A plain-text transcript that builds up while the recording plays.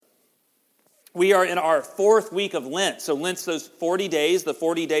We are in our fourth week of Lent. So Lent's those 40 days, the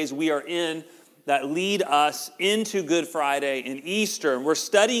 40 days we are in that lead us into Good Friday and Easter. And we're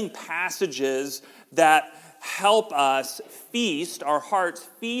studying passages that help us feast, our hearts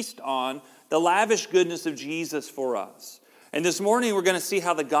feast on the lavish goodness of Jesus for us. And this morning we're going to see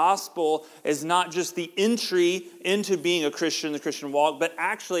how the gospel is not just the entry into being a Christian, the Christian walk, but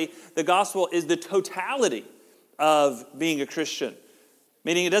actually the gospel is the totality of being a Christian.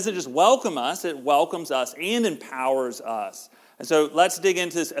 Meaning it doesn't just welcome us, it welcomes us and empowers us. And so let's dig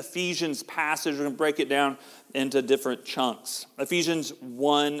into this Ephesians passage. We're going to break it down into different chunks. Ephesians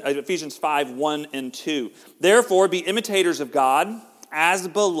 5, 1 and 2. Therefore, be imitators of God as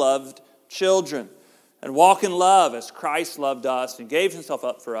beloved children, and walk in love as Christ loved us and gave himself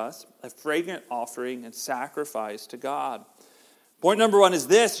up for us, a fragrant offering and sacrifice to God. Point number one is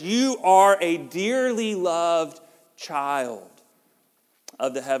this: you are a dearly loved child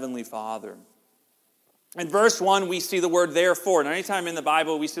of the Heavenly Father. In verse 1, we see the word therefore. Now, anytime in the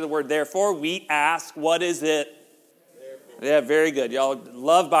Bible we see the word therefore, we ask, what is it? Therefore. Yeah, very good. Y'all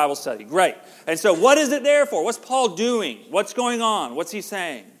love Bible study. Great. And so what is it there for? What's Paul doing? What's going on? What's he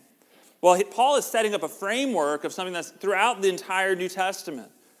saying? Well, Paul is setting up a framework of something that's throughout the entire New Testament.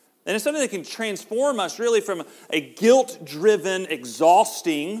 And it's something that can transform us really from a guilt-driven,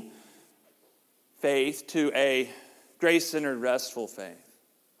 exhausting faith to a grace-centered, restful faith.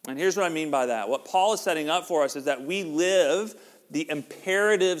 And here's what I mean by that. What Paul is setting up for us is that we live the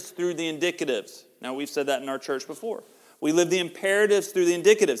imperatives through the indicatives. Now, we've said that in our church before. We live the imperatives through the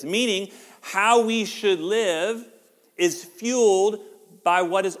indicatives, meaning how we should live is fueled by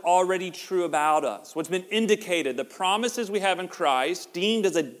what is already true about us, what's been indicated, the promises we have in Christ, deemed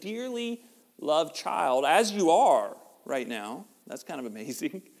as a dearly loved child, as you are right now. That's kind of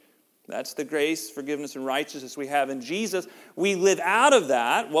amazing. That's the grace, forgiveness, and righteousness we have in Jesus. We live out of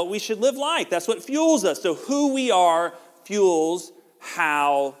that what we should live like. That's what fuels us. So who we are fuels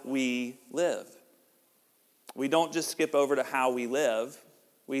how we live. We don't just skip over to how we live.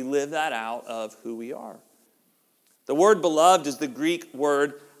 We live that out of who we are. The word beloved is the Greek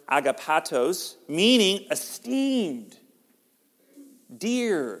word agapatos, meaning esteemed,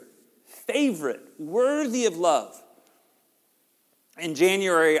 dear, favorite, worthy of love. In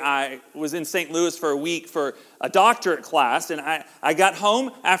January, I was in St. Louis for a week for a doctorate class, and I got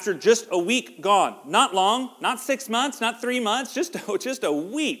home after just a week gone. Not long, not 6 months, not 3 months, just a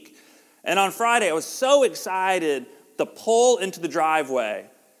week. And on Friday, I was so excited to pull into the driveway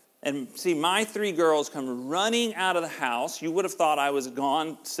and see my 3 girls come running out of the house. You would have thought I was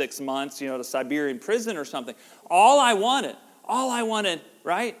gone 6 months, to Siberian prison or something. All I wanted,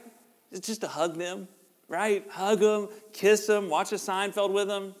 right, is just to hug them. Right? Hug them, kiss them, watch a Seinfeld with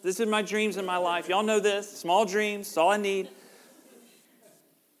them. This is my dreams in my life. Y'all know this. Small dreams. It's all I need.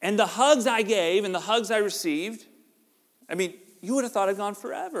 And the hugs I gave and the hugs I received, you would have thought I'd gone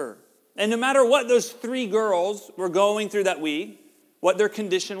forever. And no matter what those 3 girls were going through that week, what their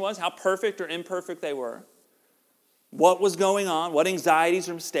condition was, how perfect or imperfect they were, what was going on, what anxieties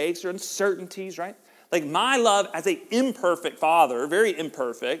or mistakes or uncertainties, right? Like my love as an imperfect father, very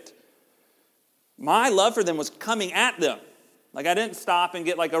imperfect, my love for them was coming at them. Like I didn't stop and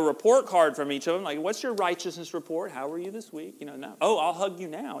get like a report card from each of them. Like, what's your righteousness report? How were you this week? No. Oh, I'll hug you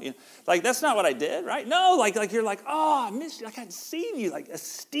now. Like that's not what I did, right? No, like you're like, oh, I miss you. Like I'd seen you, like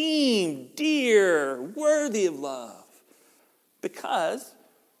esteemed, dear, worthy of love. Because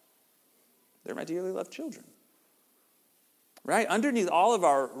they're my dearly loved children. Right? Underneath all of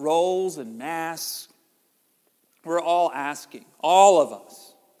our roles and masks, we're all asking, all of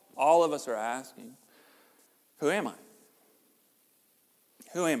us are asking, who am I?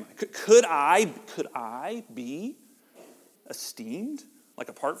 Who am I? Could I be esteemed, like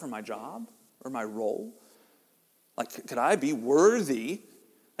apart from my job or my role? Like, could I be worthy?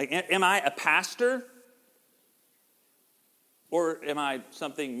 Like, am I a pastor? Or am I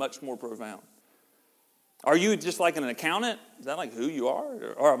something much more profound? Are you just like an accountant? Is that like who you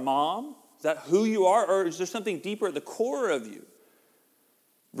are? Or a mom? Is that who you are? Or is there something deeper at the core of you?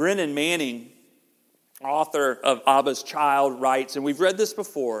 Brennan Manning, author of Abba's Child, writes, and we've read this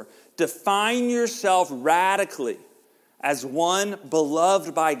before, define yourself radically as one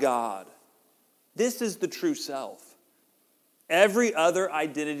beloved by God. This is the true self. Every other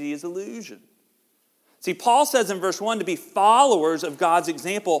identity is illusion. See, Paul says in verse 1 to be followers of God's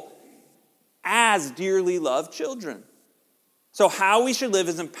example as dearly loved children. So how we should live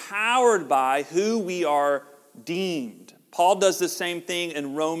is empowered by who we are deemed. Paul does the same thing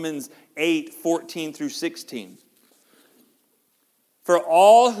in Romans 8, 14 through 16. For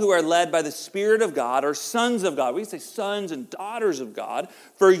all who are led by the Spirit of God are sons of God. We can say sons and daughters of God.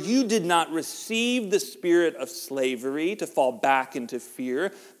 For you did not receive the spirit of slavery to fall back into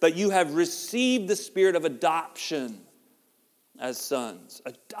fear, but you have received the spirit of adoption as sons.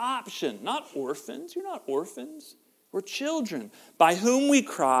 Adoption, not orphans. You're not orphans. We're children, by whom we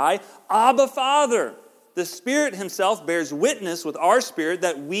cry, Abba, Father. The Spirit himself bears witness with our spirit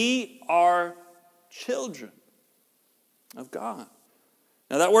that we are children of God.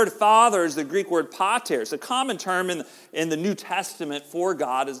 Now that word father is the Greek word pater. It's a common term in the New Testament for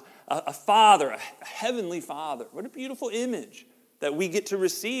God as a father, a heavenly father. What a beautiful image that we get to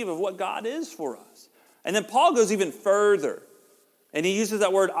receive of what God is for us. And then Paul goes even further, and he uses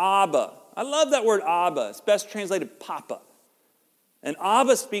that word Abba. I love that word Abba. It's best translated Papa. And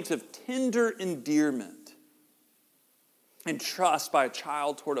Abba speaks of tender endearment and trust by a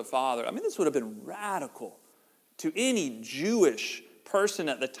child toward a father. I mean, this would have been radical to any Jewish person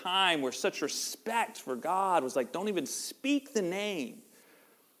at the time where such respect for God was like, don't even speak the name.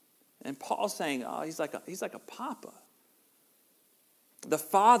 And Paul's saying, oh, he's like a papa. The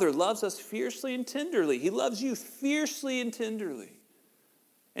Father loves us fiercely and tenderly. He loves you fiercely and tenderly.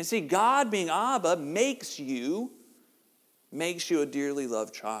 And see, God being Abba makes you a dearly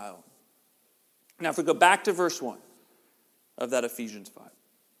loved child. Now, if we go back to verse 1 of that Ephesians 5.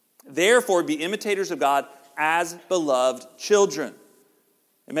 Therefore, be imitators of God as beloved children.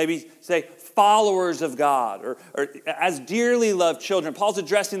 And maybe say followers of God or as dearly loved children. Paul's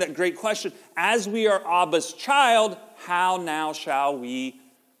addressing that great question. As we are Abba's child, how now shall we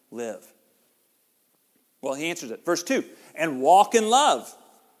live? Well, he answers it. Verse 2, and walk in love,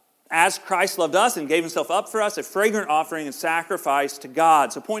 as Christ loved us and gave himself up for us, a fragrant offering and sacrifice to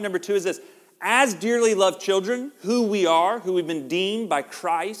God. So point number 2 is this. As dearly loved children, who we are, who we've been deemed by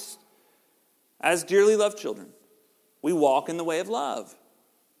Christ, as dearly loved children, we walk in the way of love.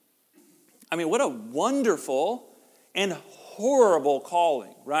 I mean, what a wonderful and horrible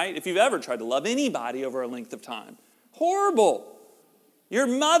calling, right? If you've ever tried to love anybody over a length of time. Horrible. Your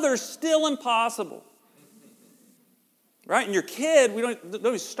mother's still impossible. Right? And your kid, we don't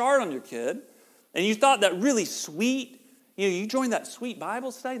even start on your kid. And you thought that really sweet, you joined that sweet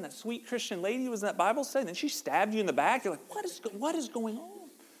Bible study, and that sweet Christian lady was in that Bible study, and then she stabbed you in the back. You're like, what is going on?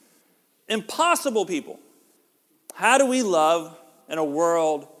 Impossible, people. How do we love in a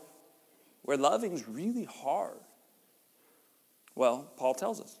world where loving is really hard? Well, Paul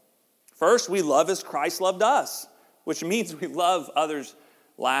tells us. First, we love as Christ loved us, which means we love others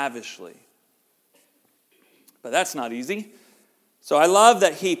lavishly. But that's not easy. So I love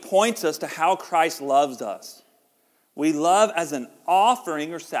that he points us to how Christ loves us. We love as an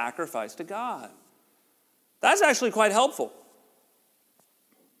offering or sacrifice to God. That's actually quite helpful.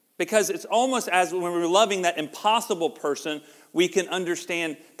 Because it's almost as when we're loving that impossible person, we can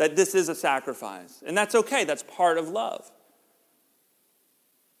understand that this is a sacrifice. And that's okay. That's part of love.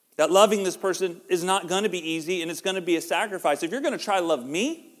 That loving this person is not going to be easy and it's going to be a sacrifice. If you're going to try to love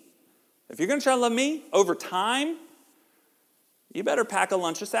me, over time, you better pack a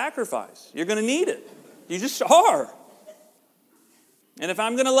lunch of sacrifice. You're going to need it. You just are. And if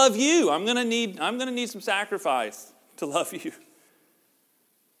I'm going to love you, I'm going to need some sacrifice to love you.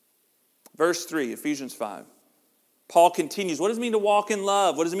 Verse 3, Ephesians 5. Paul continues, what does it mean to walk in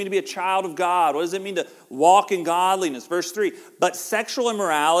love? What does it mean to be a child of God? What does it mean to walk in godliness? Verse 3, but sexual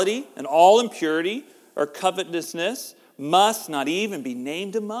immorality and all impurity or covetousness must not even be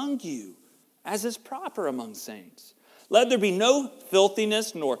named among you, as is proper among saints. Let there be no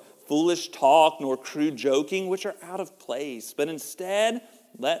filthiness, nor foolish talk, nor crude joking, which are out of place, but instead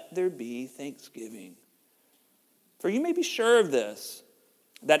let there be thanksgiving. For you may be sure of this,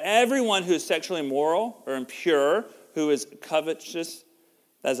 that everyone who is sexually immoral or impure, who is covetous,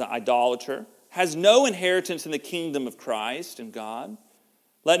 as an idolater, has no inheritance in the kingdom of Christ and God.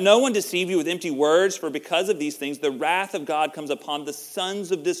 Let no one deceive you with empty words, for because of these things, the wrath of God comes upon the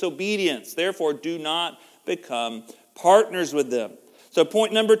sons of disobedience. Therefore, do not become partners with them. So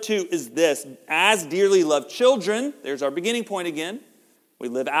point number 2 is this. As dearly loved children, there's our beginning point again. We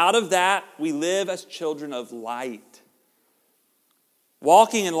live out of that. We live as children of light.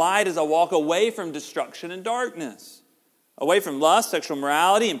 Walking in light is a walk away from destruction and darkness. Away from lust, sexual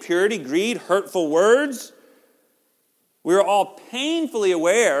immorality, impurity, greed, hurtful words. We're all painfully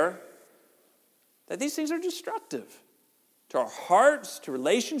aware that these things are destructive to our hearts, to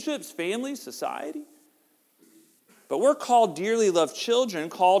relationships, families, society. But we're called dearly loved children,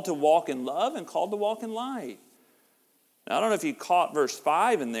 called to walk in love and called to walk in light. Now, I don't know if you caught verse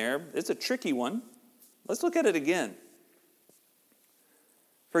 5 in there. It's a tricky one. Let's look at it again.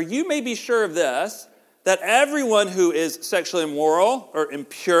 For you may be sure of this, that everyone who is sexually immoral or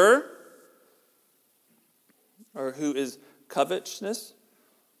impure or who is covetousness,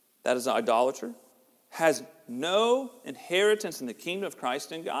 that is an idolater, has no inheritance in the kingdom of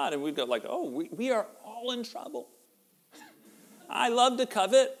Christ and God. And we go like, oh, we are all in trouble. I love to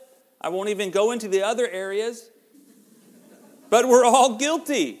covet. I won't even go into the other areas. But we're all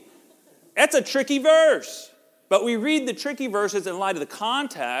guilty. That's a tricky verse. But we read the tricky verses in light of the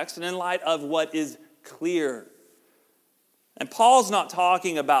context and in light of what is clear. And Paul's not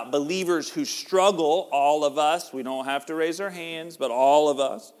talking about believers who struggle, all of us. We don't have to raise our hands, but all of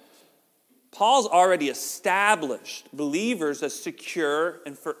us. Paul's already established believers as secure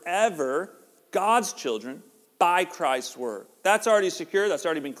and forever God's children by Christ's word. That's already secure. That's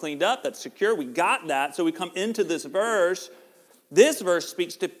already been cleaned up. That's secure. We got that. So we come into this verse. This verse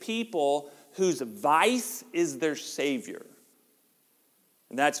speaks to people whose vice is their savior.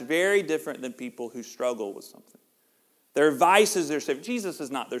 And that's very different than people who struggle with something. Their vice is their savior. Jesus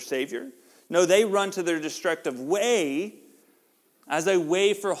is not their savior. No, they run to their destructive way as a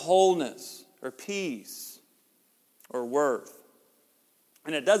way for wholeness or peace or worth.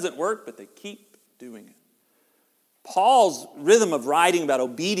 And it doesn't work, but they keep doing it. Paul's rhythm of writing about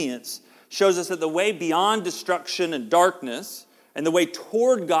obedience shows us that the way beyond destruction and darkness and the way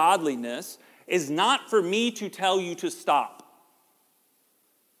toward godliness is not for me to tell you to stop.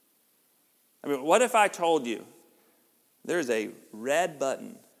 I mean, what if I told you there's a red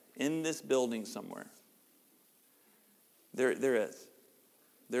button in this building somewhere? There is.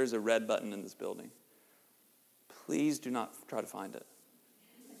 There's a red button in this building. Please do not try to find it.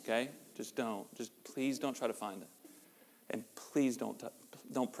 Okay? Just don't. Just please don't try to find it. And please don't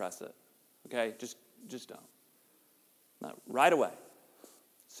press it. Okay? Just don't. Now, right away,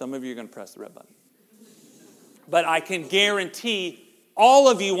 some of you are going to press the red button. But I can guarantee all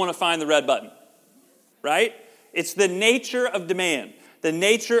of you want to find the red button. Right? It's the nature of demand. The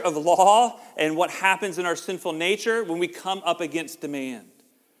nature of law and what happens in our sinful nature when we come up against demand.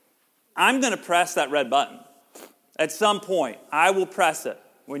 I'm going to press that red button. At some point, I will press it.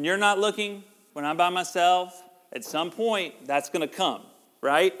 When you're not looking, when I'm by myself, at some point, that's going to come,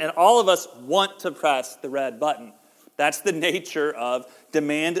 right? And all of us want to press the red button. That's the nature of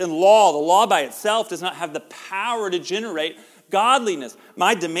demand and law. The law by itself does not have the power to generate godliness.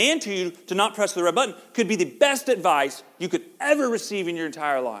 My demand to you to not press the red button could be the best advice you could ever receive in your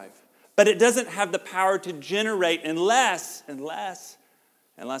entire life. But it doesn't have the power to generate unless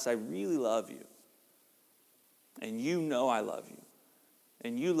I really love you. And you know I love you.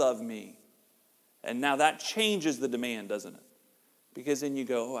 And you love me. And now that changes the demand, doesn't it? Because then you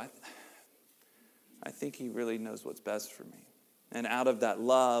go, oh, I think he really knows what's best for me. And out of that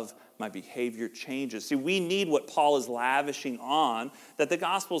love, my behavior changes. See, we need what Paul is lavishing on, that the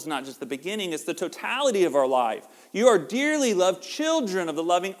gospel is not just the beginning, it's the totality of our life. You are dearly loved children of the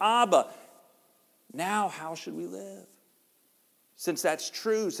loving Abba. Now, how should we live? Since that's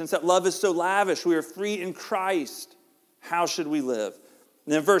true, since that love is so lavish, we are free in Christ. How should we live?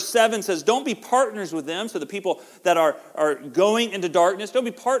 And then verse 7 says, don't be partners with them. So the people that are going into darkness, don't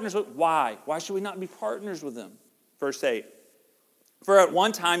be partners with. Why? Why should we not be partners with them? Verse 8. For at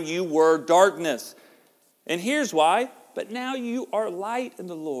one time you were darkness. And here's why. But now you are light in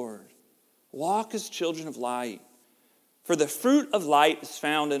the Lord. Walk as children of light. For the fruit of light is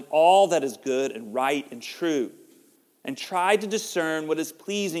found in all that is good and right and true. And try to discern what is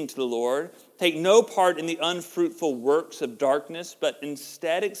pleasing to the Lord. Take no part in the unfruitful works of darkness, but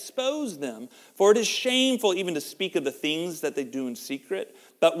instead expose them. For it is shameful even to speak of the things that they do in secret.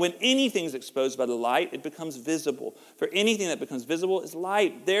 But when anything is exposed by the light, it becomes visible. For anything that becomes visible is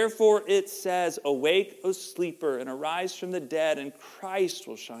light. Therefore it says, awake, O sleeper, and arise from the dead, and Christ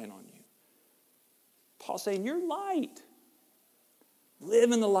will shine on you. Paul's saying, you're light.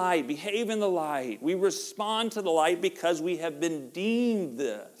 Live in the light. Behave in the light. We respond to the light because we have been deemed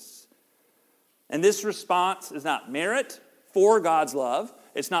this. And this response is not merit for God's love.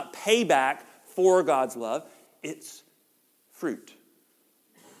 It's not payback for God's love. It's fruit.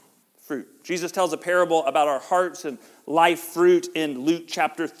 Fruit. Jesus tells a parable about our hearts and life fruit in Luke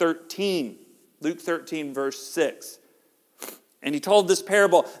chapter 13. Luke 13, verse 6. And he told this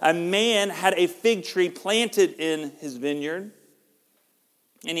parable. A man had a fig tree planted in his vineyard.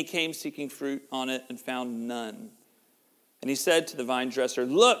 And he came seeking fruit on it and found none. And he said to the vine dresser,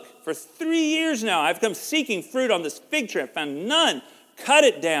 look, for 3 years now I've come seeking fruit on this fig tree. I found none. Cut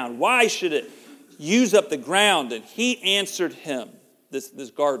it down. Why should it use up the ground? And he answered him, this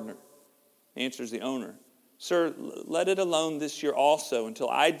gardener, answers the owner, sir, let it alone this year also until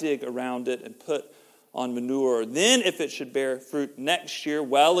I dig around it and put on manure. Then if it should bear fruit next year,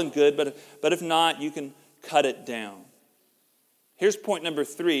 well and good, but if not, you can cut it down. Here's point number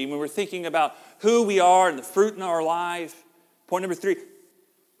 3. When we're thinking about who we are and the fruit in our life, point number 3,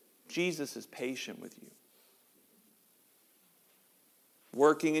 Jesus is patient with you,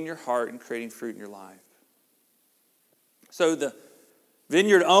 working in your heart and creating fruit in your life. So the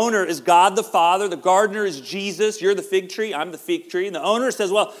vineyard owner is God the Father. The gardener is Jesus. You're the fig tree. I'm the fig tree. And the owner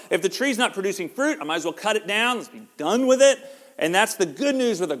says, well, if the tree's not producing fruit, I might as well cut it down. Let's be done with it. And that's the good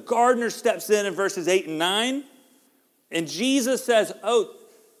news where the gardener steps in verses 8 and 9. And Jesus says, oh,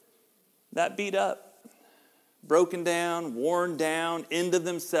 that beat up, broken down, worn down, into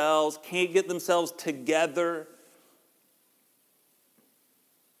themselves, can't get themselves together.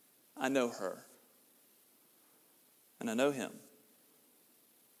 I know her. And I know him.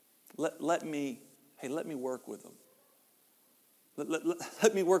 Let me work with them.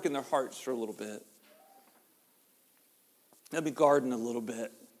 Let me work in their hearts for a little bit. Let me garden a little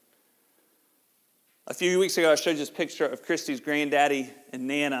bit. A few weeks ago, I showed you this picture of Christy's granddaddy and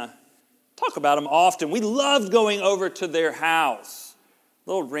Nana. Talk about them often. We loved going over to their house.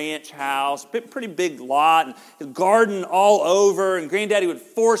 Little ranch house, pretty big lot, and garden all over. And Granddaddy would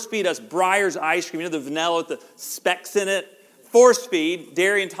force feed us Breyer's ice cream, you know, the vanilla with the specks in it. Force feed.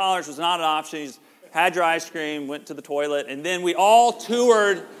 Dairy intolerance was not an option. You just had your ice cream, went to the toilet, and then we all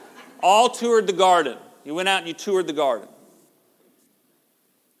toured the garden. You went out and you toured the garden.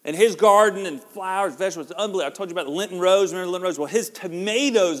 And his garden and flowers, vegetables, unbelievable. I told you about the Lenten rose. Remember the Lenten rose? Well, his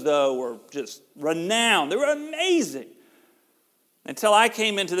tomatoes, though, were just renowned. They were amazing. Until I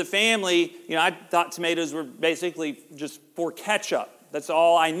came into the family, you know, I thought tomatoes were basically just for ketchup. That's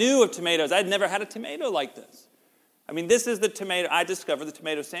all I knew of tomatoes. I'd never had a tomato like this. I mean, this is the tomato. I discovered the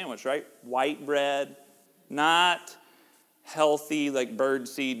tomato sandwich, right? White bread, not healthy like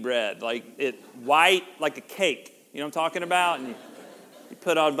birdseed bread. Like white like a cake. You know what I'm talking about? And you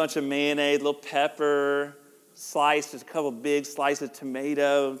put on a bunch of mayonnaise, a little pepper, slices, a couple big slices of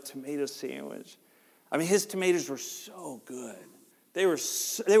tomato sandwich. I mean, his tomatoes were so good. They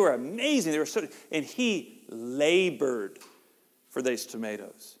were amazing. They were so, and he labored for these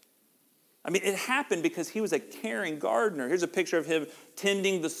tomatoes. I mean, it happened because he was a caring gardener. Here's a picture of him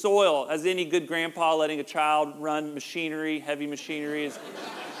tending the soil, as any good grandpa letting a child run machinery, heavy machinery is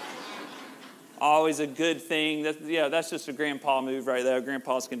always a good thing. That's just a grandpa move right there.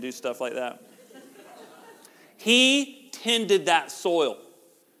 Grandpas can do stuff like that. He tended that soil.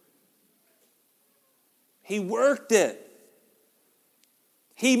 He worked it.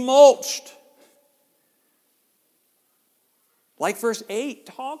 He mulched. Like verse 8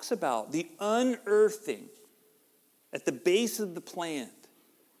 talks about, the unearthing at the base of the plant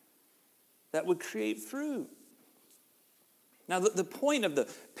that would create fruit. Now, the point of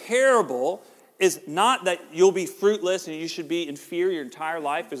the parable is not that you'll be fruitless and you should be in fear your entire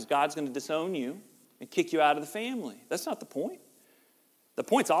life because God's going to disown you and kick you out of the family. That's not the point. The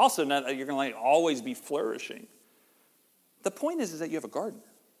point's also not that you're going to always be flourishing. The point is that you have a garden.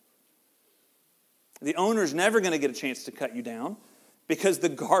 The owner's never going to get a chance to cut you down because the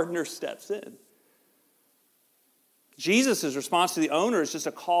gardener steps in. Jesus' response to the owner is just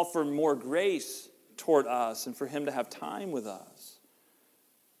a call for more grace toward us and for him to have time with us.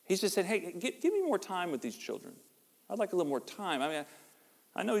 He's just said, hey, give me more time with these children. I'd like a little more time. I mean,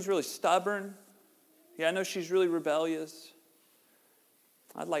 I know he's really stubborn. Yeah, I know she's really rebellious.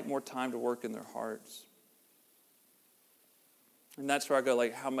 I'd like more time to work in their hearts. And that's where I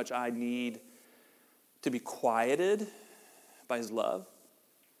go, how much I need to be quieted by his love.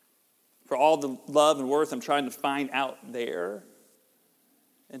 For all the love and worth I'm trying to find out there.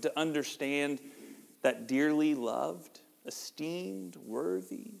 And to understand that dearly loved, esteemed,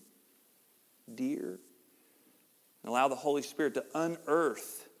 worthy, dear. And allow the Holy Spirit to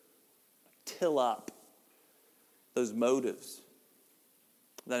unearth, till up those motives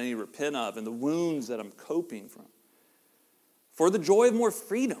that I need to repent of and the wounds that I'm coping from. For the joy of more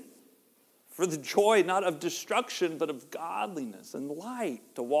freedom. For the joy not of destruction, but of godliness and light.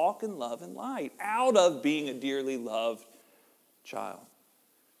 To walk in love and light. Out of being a dearly loved child.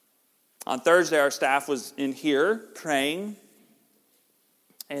 On Thursday, our staff was in here praying.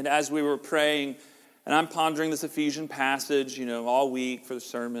 And as we were praying, and I'm pondering this Ephesians passage, all week for the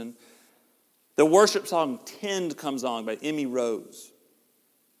sermon, the worship song Tend comes on by Emmy Rose.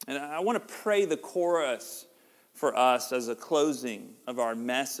 And I want to pray the chorus for us as a closing of our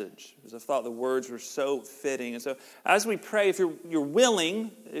message, because I thought the words were so fitting. And so as we pray, if you're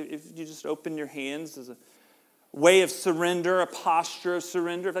willing, if you just open your hands as a way of surrender, a posture of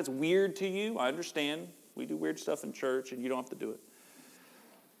surrender. If that's weird to you, I understand. We do weird stuff in church and you don't have to do it.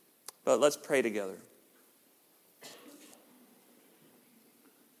 But let's pray together.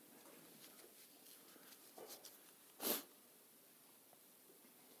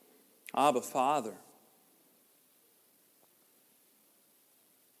 Abba, Father.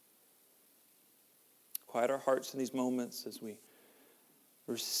 Quiet our hearts in these moments as we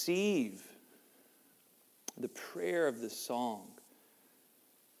receive the prayer of this song.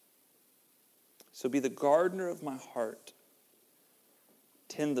 So be the gardener of my heart.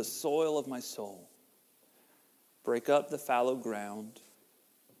 Tend the soil of my soul. Break up the fallow ground.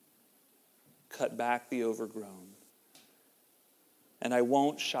 Cut back the overgrown. And I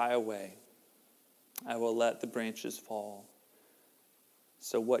won't shy away. I will let the branches fall.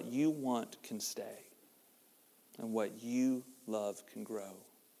 So what you want can stay. And what you love can grow.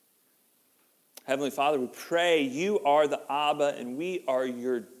 Heavenly Father, we pray you are the Abba and we are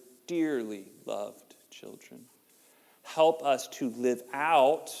your dearly loved children. Help us to live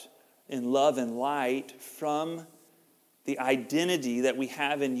out in love and light from the identity that we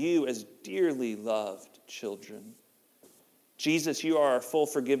have in you as dearly loved children. Jesus, you are our full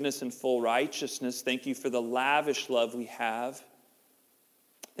forgiveness and full righteousness. Thank you for the lavish love we have.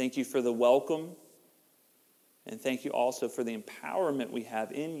 Thank you for the welcome. And thank you also for the empowerment we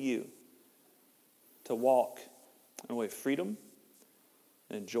have in you to walk in a way of freedom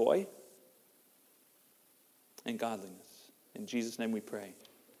and joy and godliness. In Jesus' name we pray.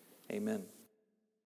 Amen.